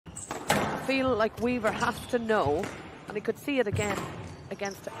feel like Weaver has to know, and he could see it again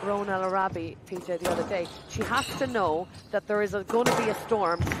against Rowan El Arabi, PJ, the other day. She has to know that there is going to be a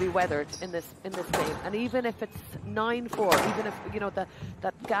storm to be weathered in this game, and even if it's 9-4, even if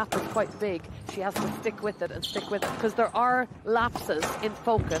that gap is quite big, she has to stick with it because there are lapses in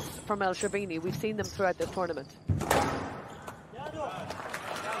focus from El Sherbini. We've seen them throughout this tournament.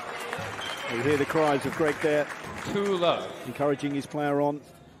 You hear the cries of Greg there. Too low. Encouraging his player on.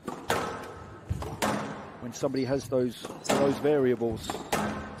 When somebody has those variables. She's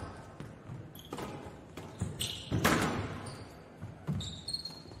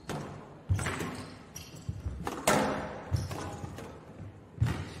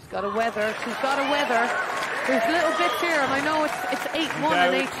got to weather. There's little bits here, and I know it's 8-1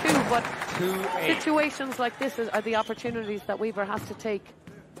 and 8-2, but situations like this are the opportunities that Weaver has to take.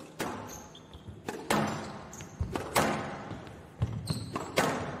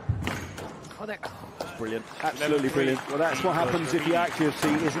 Oh, there. Brilliant, absolutely brilliant. Well, that's what happens if the accuracy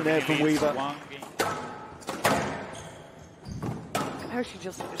isn't there from Weaver. How she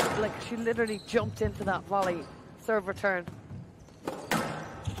she literally jumped into that volley serve return.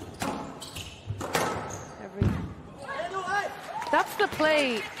 That's the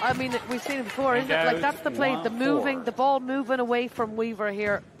play. I mean, we've seen it before, isn't it? Like, that's the play. The ball moving away from Weaver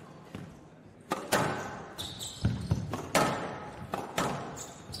here.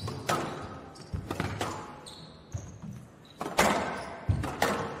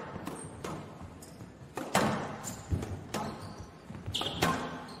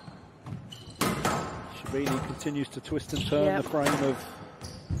 Sherbini continues to twist and turn the frame of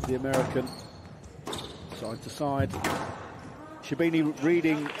the American side to side. Sherbini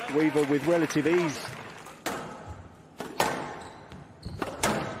reading Weaver with relative ease.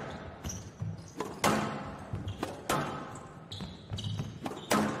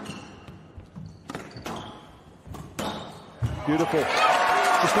 Beautiful.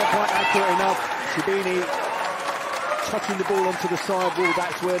 Just not quite accurate enough. Sherbini touching the ball onto the sidewall.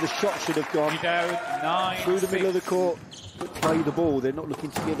 That's where the shot should have gone. Through the middle of the court. But play the ball. They're not looking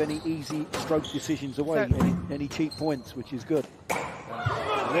to give any easy stroke decisions away, any cheap points, which is good.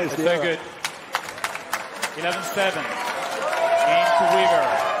 There's the very good. 11-7. Game to Weaver.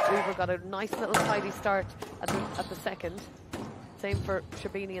 Weaver got a nice little tidy start at the second. Same for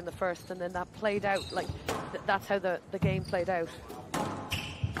Sherbini in the first, and then that played out like that's how the game played out.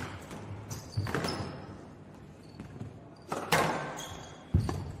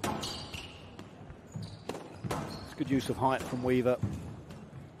 It's good use of height from Weaver.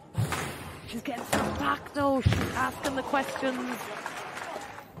 She's getting some back though. She's asking the questions.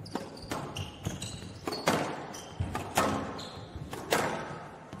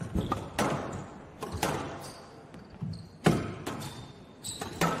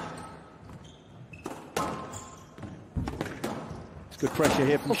 Good pressure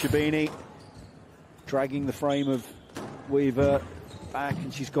here from Sherbini, dragging the frame of Weaver back,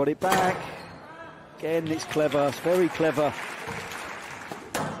 and she's got it back. Again, it's clever, it's very clever.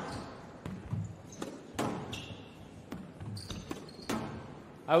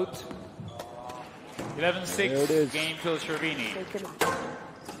 Out. 11-6, game to Sherbini.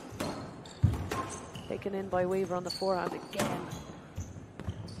 Taken in by Weaver on the forehand again.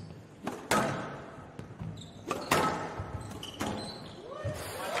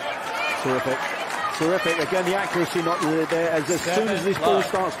 Terrific. Terrific. Again, the accuracy not there. As soon as this ball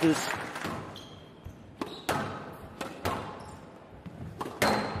starts to...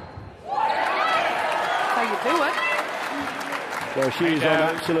 How you do it. Well, she's on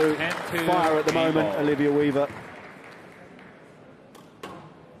absolute fire at the moment, Olivia Weaver.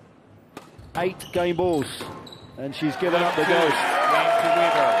 8 game balls. And she's given up the ghost. Game to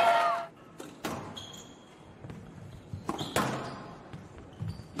Weaver.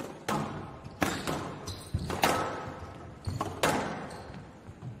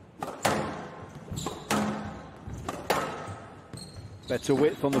 Better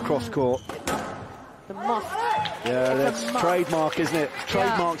width on the cross court. The must. Yeah, that's trademark, isn't it?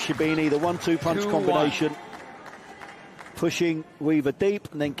 Trademark Sherbini, the 1-2 punch combination. Pushing Weaver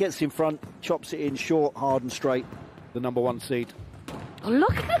deep and then gets in front, chops it in short, hard and straight. The #1 seed.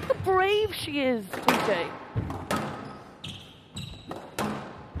 Look at the brave she is, PJ.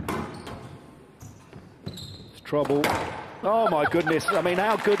 It's trouble. Oh my goodness, I mean,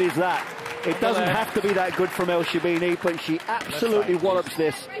 how good is that? It doesn't have to be that good from El Sherbini, but she absolutely wallops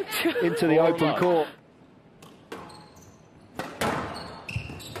this into the open court.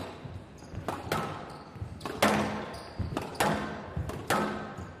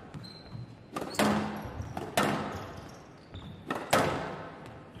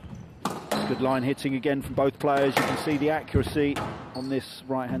 Good line hitting again from both players. You can see the accuracy on this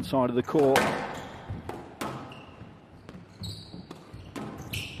right-hand side of the court.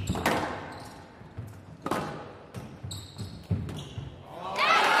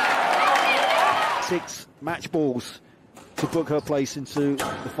 Six match balls to book her place into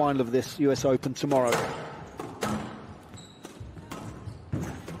the final of this US Open tomorrow.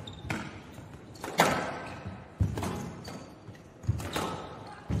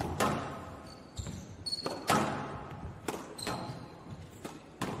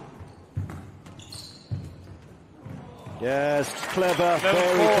 Yes, clever, very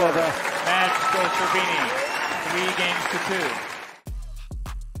clever. Match goes Sherbini, 3 games to 2.